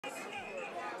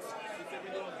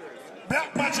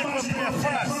Black Magic will play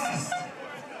first.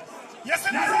 Yes,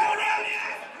 in the round here.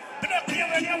 We don't care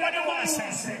what nobody wants to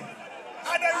say.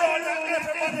 And the round here,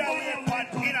 everybody are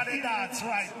waiting in the dance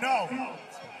right now.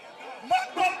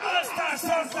 Magnum All-Star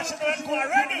Sound Session will go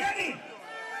ready.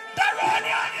 The round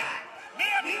here,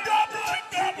 name double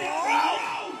round.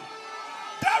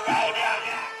 The round here,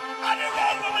 and the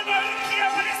round women don't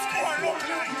care what the score look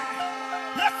like.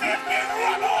 You see me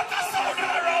run out the sound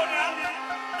in the round here.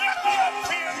 Make them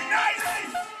feel nice.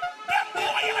 Them boy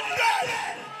are dead.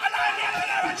 And I'm here to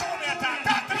never show me a talk.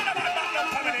 Talk to me about Magnum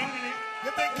family.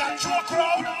 You think I'm joke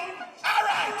crowd?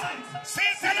 Alright.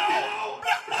 See you now.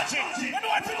 Black Magic. You know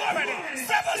what to do already. 7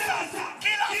 songs.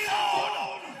 Killer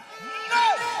sound. No.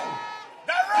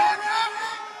 The round here.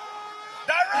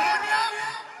 The round here.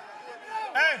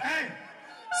 Hey.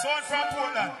 Son from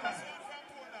Portland.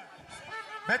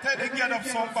 Better they get up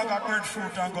some bag of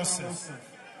breadfruit and go sell.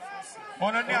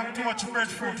 On a damn too much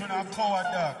breadfruit when I'm coward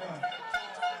dog.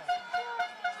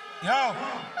 Yo.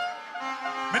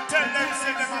 Me tell them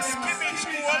say them a skimmage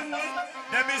goal.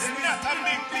 Them is not a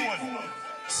big goal.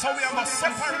 So we have to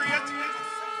separate.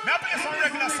 Me a play some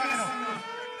regular song now.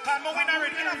 Cause me win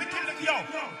already. You know me kill the yo.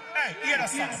 Hey, hear the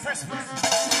song. Press me.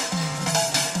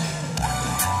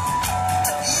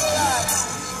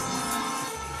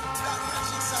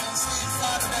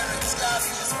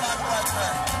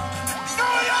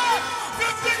 New York,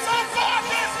 50s and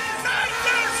 40s,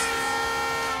 90s.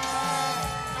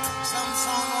 Some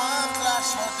sound want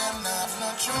clash, but them not have no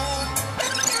tune.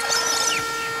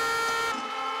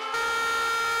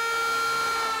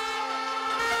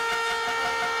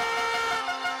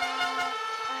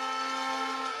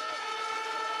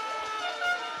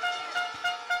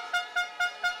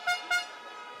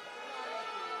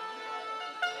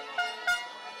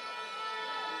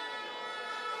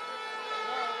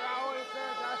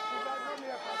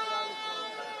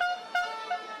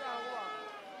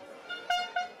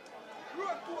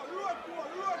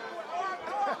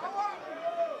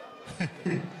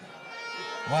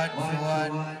 One for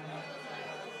one.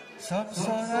 Some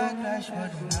song I clash,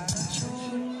 but not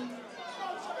true.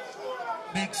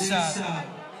 Big song.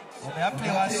 When I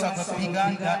play one song of big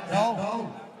and that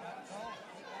now.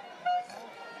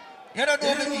 You don't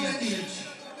know me age.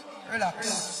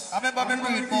 Relax. I remember me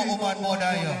breed more woman more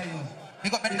than you. Me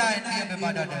got me 9 baby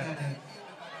mother there.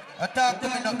 I talk to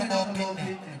me nothing about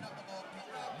Pitney.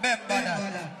 Remember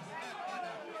that.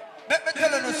 Let me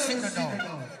tell you no secret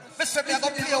now. Mr. Me, I go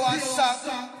play one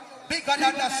song bigger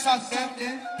than that song them,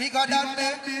 bigger than me,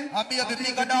 and maybe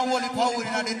bigger than Holy Power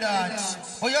in the dance.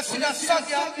 But you see that song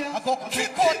here, I go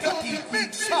kick out your teeth,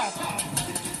 big song.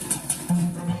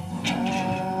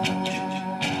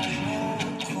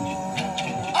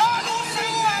 All who see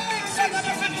who are big song, I'm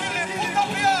going to kill them, put up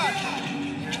your hand.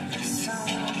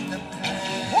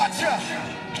 Watch ya.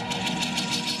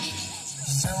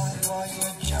 Sound boy,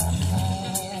 you're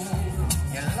jumping.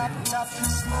 Your laptop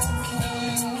is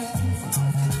smoking.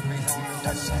 We don't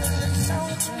touch the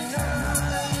sound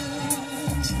tonight.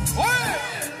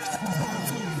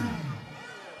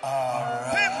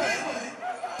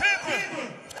 People,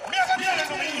 me have a tell you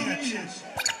my age.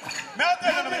 Me have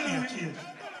tell you my age.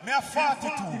 Me have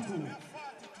 42.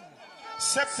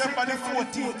 September the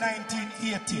 14th,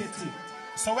 1980.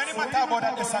 So when you matter about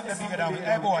that, the song the bigger than me.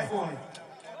 Hey boy.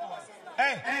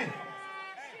 Hey.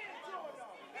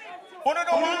 One of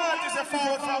the one artists a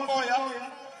forward from boy,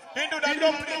 he do that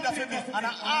double plate for me, and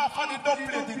half of the double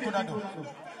plate he could do.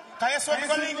 Can you see me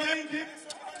link him?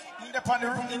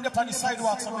 In the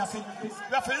sidewalk, so we have to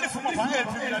lift him up and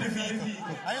help him in the vehicle.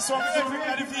 And you saw me help him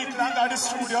in the vehicle and got the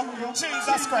studio.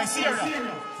 Jesus Christ, here.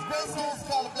 This song's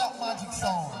called Black Magic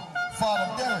Song.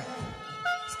 Father Derek,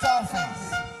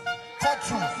 Scarface,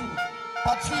 Cutthroat,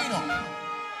 Patrino.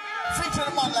 Featuring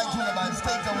a man like you by the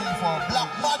stage away for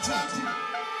Black Magic.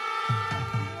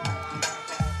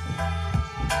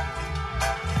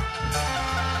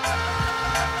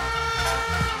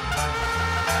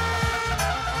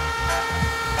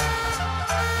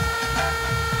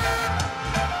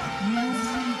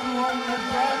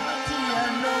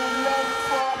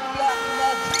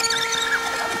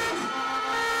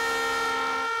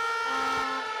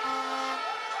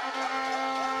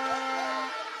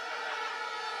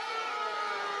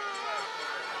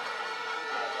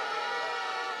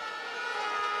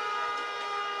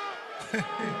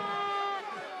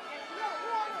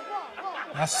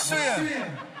 I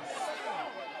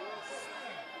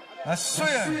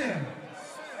swear.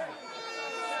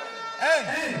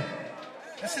 Hey,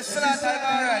 this is still time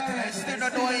alright, and I still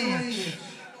don't know age.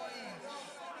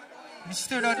 I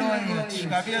still don't know age.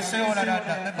 Because you say all of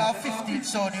that, about 15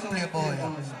 sound you play boy.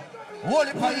 Whole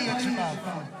heap of age, man.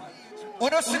 When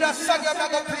you see that song you're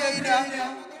not going to play in there,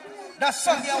 that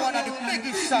song is one of the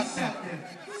biggest songs there.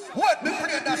 When we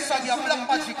play that song, your Black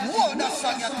Magic, whoa, that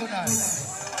song you tonight.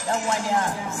 That one you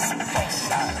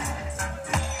special.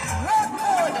 Road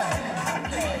Kode.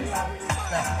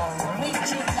 The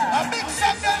original. A big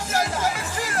song that let me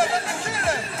feel it, let me feel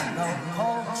it. Road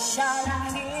Kode shall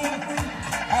live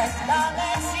as long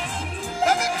as he lives.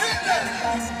 Let me feel it.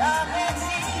 As long as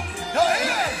he lives. No,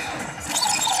 here.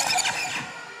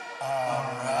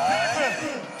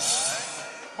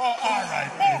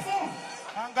 Alright, move.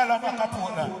 Angala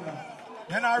Makapola.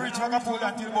 You're not reach Makapola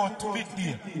until about 2 big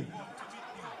day.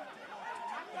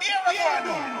 Here we go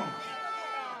now.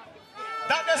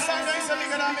 That the song that is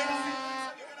selling at me.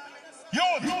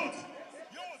 Youth.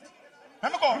 Let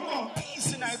me go. Peace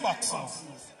in our box.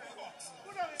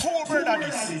 Two brother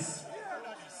this.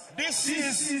 This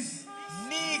is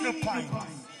Needle Pint.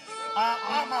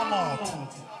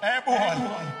 Amamouth. Hey boy,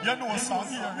 you know some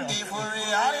here. If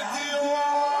reality you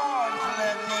want,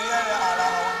 let me hear you all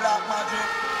about Black Magic.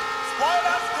 Spoil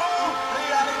us too,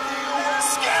 reality you want.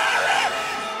 Scary!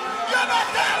 You're not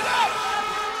there now!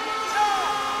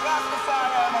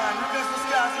 Rastafari man, replace the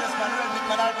Scarface man, Red Nick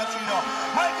man, Al Pacino.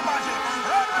 Mighty Magic,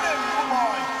 run with him, good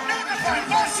boy. Nigga fight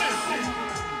versus!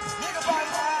 Nigga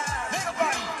fight.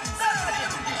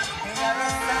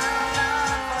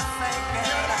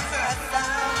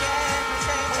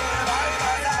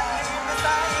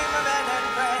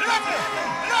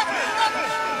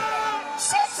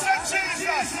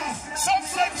 Some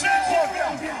say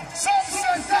Jehovah, some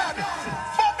say God.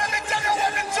 But let me tell you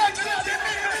what the judge of the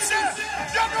nigga said.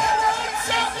 You know what he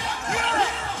said? Hear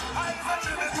it.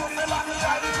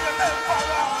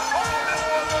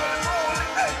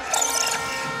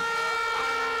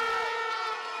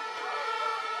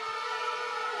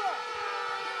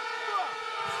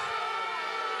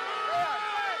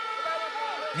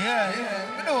 Yeah,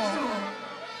 you know.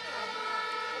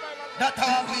 That's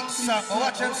how big song. But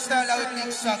watch them style out with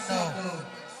big song now.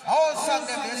 All song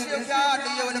them, you see you can't hardly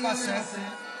hear what them say.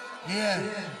 Yeah.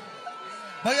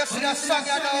 But you see that song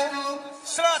you know?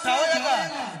 Slaughter, where you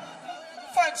going?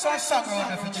 Find some song around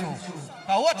there for you.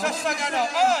 Now watch that song you know.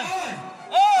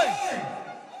 Oi!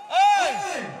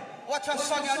 Watch that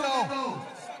song you know.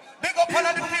 Big up all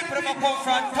of the people that come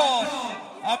from town.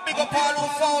 And big up all who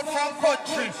found from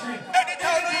country.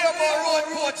 Anytime you hear about road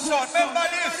coach son, remember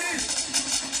this.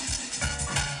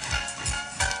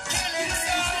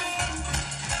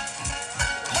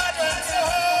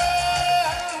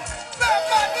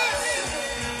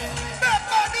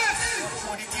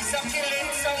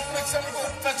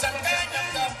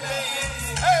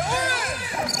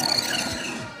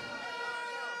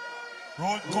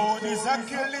 Road Kode is a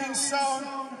killing sound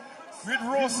with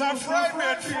roast and fried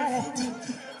red fruit.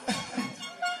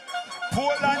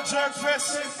 Pole and jerk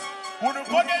fest, wouldn't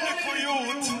go get little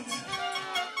youth.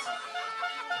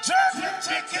 Jerk and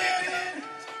chicken,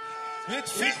 it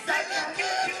fit the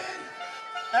liquid.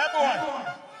 Hey boy,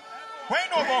 we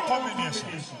know about combination.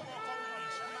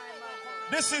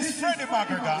 This is Freddie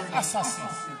McGregor, Assassin.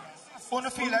 Wanna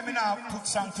feel like me now put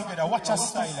song together, watch a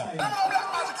style. I'm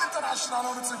Black Magic International,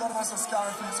 I'm going to go to my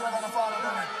Scarface, so I'm going to follow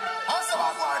them. I'm so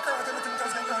bad boy, Kurt, everything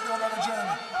that's going to go on the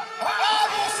journey. Ah,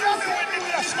 you see me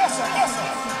winning the Scosser.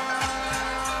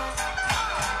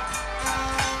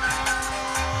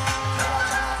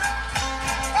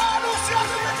 Ah, you see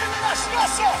me winning the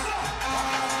Scosser.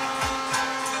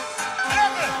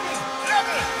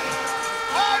 Level.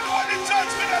 I know the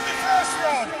judge with them the first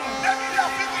round. Let me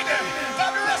have it with them.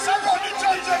 Now the rest around the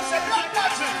judge and say Black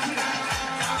Magic.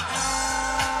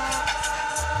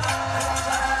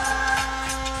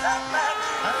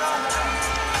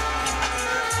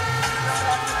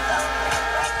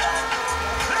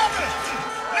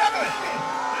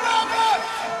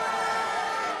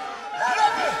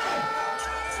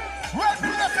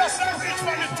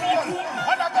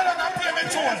 And I'm going to pay me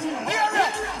toll. Hear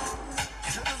it.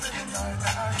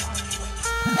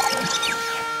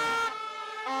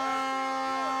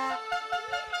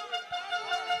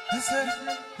 Listen,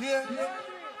 here,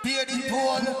 pay the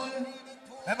toll.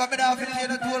 Remember me now, if you pay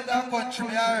the toll, go and country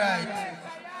me, alright.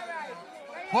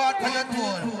 Go on for your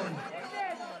toll.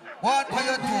 Go on for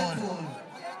your toll.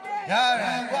 Yeah,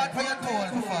 alright, go on for your toll,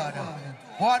 father.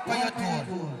 Go on for your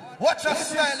toll. Watch your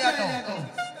style, you know.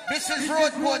 This is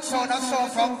Road Coach sound, a song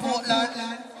from Portland.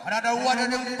 Another one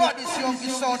of the baddest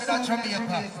youngest sound in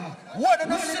Jamaica. One of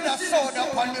the sinner sound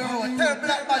up on the road. Tell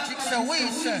Black Magic say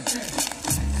we say.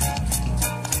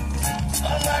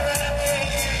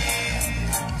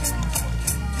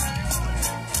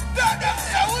 Tell them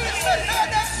say we say. Tell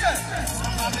them say.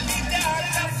 I believe they are.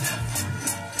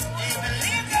 They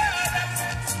believe they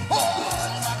are.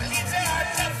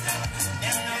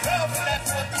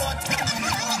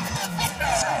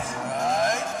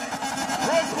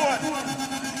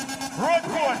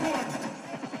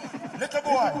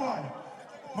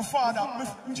 My father,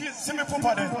 see me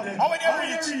papa there. How when you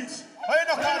reach? Why you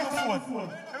not call my phone?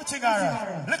 Everything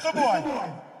alright. Little boy,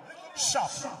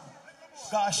 shop.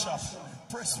 Got shop.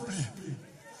 Press play.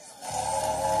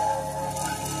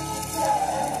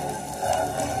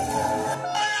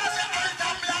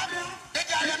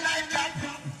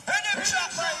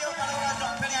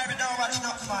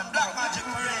 Black magic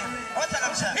for him. What tell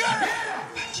him, sir?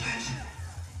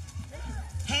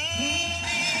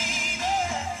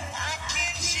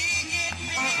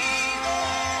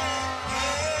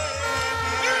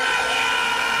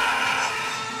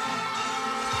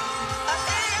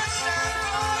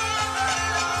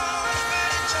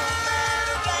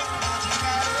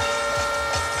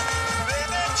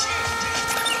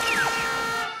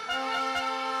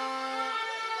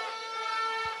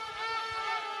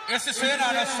 Yes, you say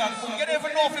another song. You don't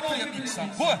even know if you play a big song.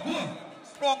 Boy,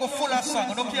 don't go full of song.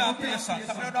 You can't play a song. I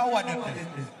don't know what they play.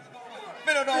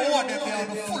 I don't know what they play.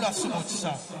 I'm full of so much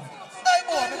song. Hey,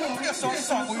 boy, let me play some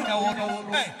song. We know what.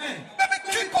 Hey, let me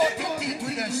kick out the teeth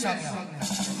with that song.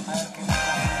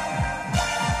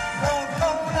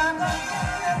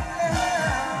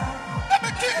 Let me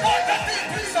kick out the teeth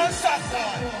with some song.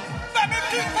 Let me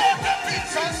kick out the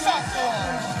teeth with some song.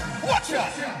 Watch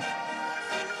out.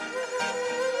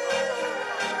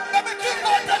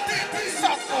 The deep is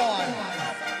up on.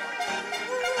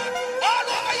 All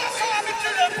over your soul, me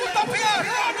children, put up here.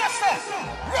 Run yourself.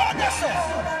 Run yourself.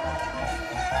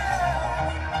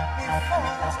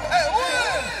 Hey,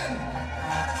 Will.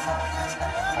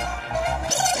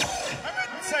 I'm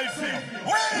inside for you.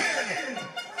 Will.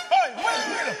 Hey,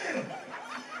 Will.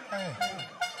 Hey.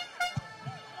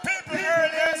 People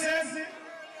earlier says,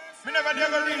 we never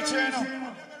ever reach here, you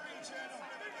know.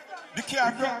 The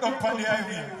car broke up on the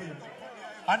highway.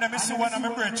 And then I see one of my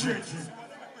brethren.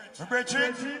 My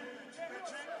brethren?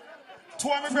 Two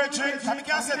of my brethren. I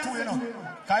can't say two, you know.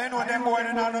 Because you know them boys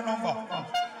don't have no number.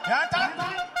 You understand?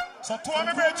 So two of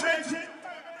my brethren,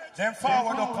 them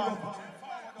forward up and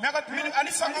and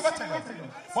this song I'm going to tell you.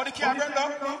 But the car broke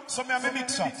down, so me and me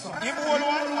mix up. Him hold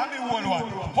one and me hold one.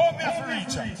 How me have to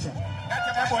reach it?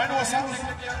 That boy know something.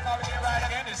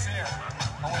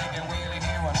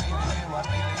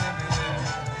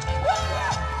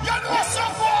 You know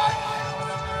someone!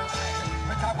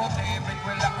 We talk about David,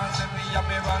 we lack and send me a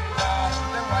Miranda.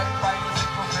 The right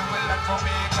bicycle, we will let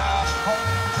Jamaica. Home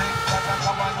things that are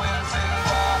come and will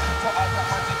silver. So all the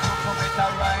magic you come with a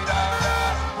rider.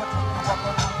 What you walk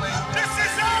on the way? This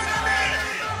is enemy!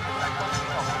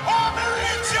 Oh, me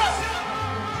reach you!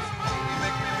 You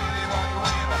make me really want to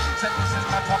win. Said this is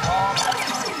not a bomb.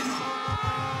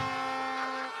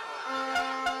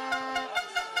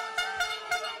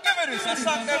 I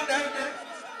sang them then.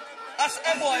 As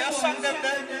a boy, I sang them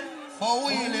then. For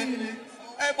wheeling.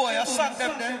 Hey boy, I sang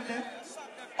them then.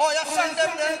 Oh, you sang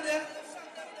them then.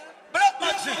 Black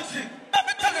magic. Let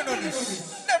me tell you this.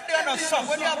 Them they are not song.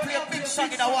 When you play a big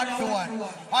song in a 1-to-1.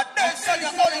 And then song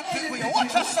your Olympic with you.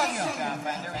 Watch a song you. Turn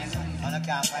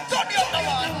the other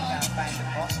one.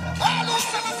 All those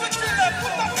songs for children,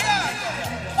 put up your hand.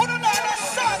 Put on a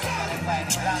song.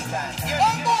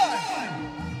 Oh boy.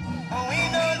 We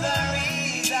know the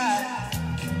reason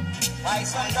why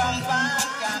some come back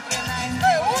can't be nice.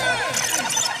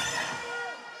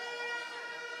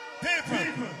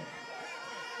 People,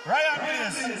 Ryan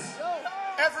Williams,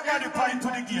 everybody point to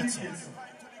the gates.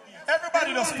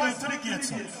 Everybody just point to the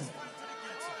gates.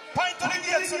 Point to the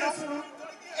gates, you know.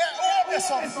 If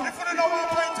you don't know how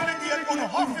to point to the gate, you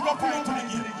have to go point to the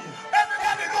gate.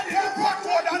 Everybody go for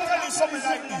one and tell you something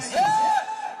like this.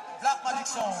 Black magic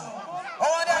song. Oh,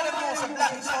 I don't know some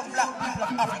black is for black people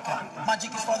of Africa.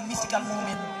 Magic is for the mystical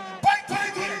movement. Point to the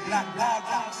gate. Black, all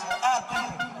blacks, all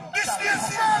people. This is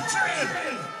virtual.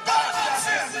 God bless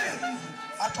him.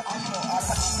 Al Pacino, Al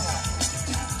Pacino.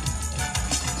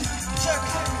 Cherry,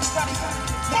 Spanish.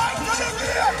 Point to the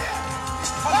gate.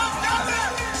 Come down there.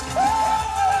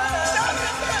 Down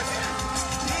there.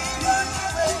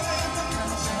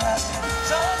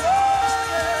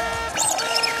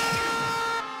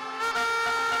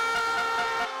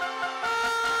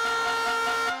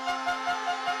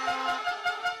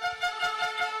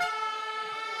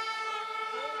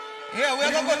 Yeah,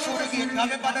 we're going to go through the gate. Now,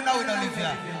 everybody know we don't live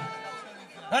here.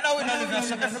 Now we don't live here,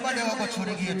 so everybody will go through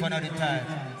the gate one at a time.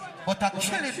 But I'm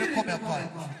killing the come upon.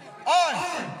 All,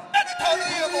 anytime you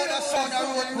hear about the sound of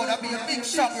road, going to be a big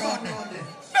song around there.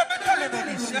 Let me tell you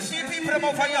this. You see people them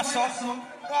over here, son.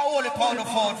 I hold it on the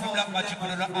phone from Black Magic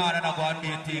with the hand and I go and do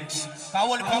things. I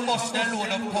hold it on bus, they load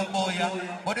up combo here.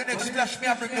 But the next flash me,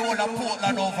 I bring the whole of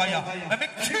Portland over here. Let me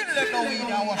kill them now in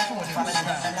here, I will show them.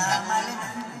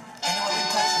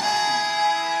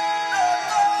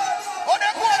 Oh,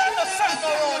 they go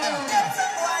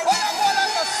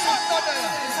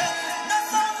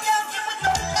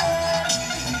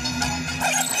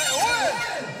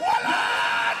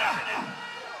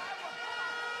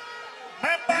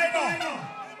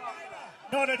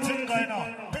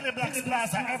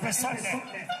every Sunday.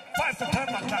 5 to 10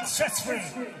 o'clock, stress free.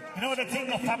 You know the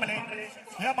thing of family.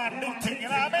 Yeah, man, big thing, you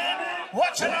know what I mean?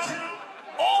 Watch it out.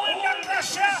 Oh, in the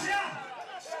clash, yeah.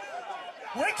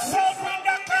 Which sound in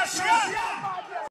the clash, yeah?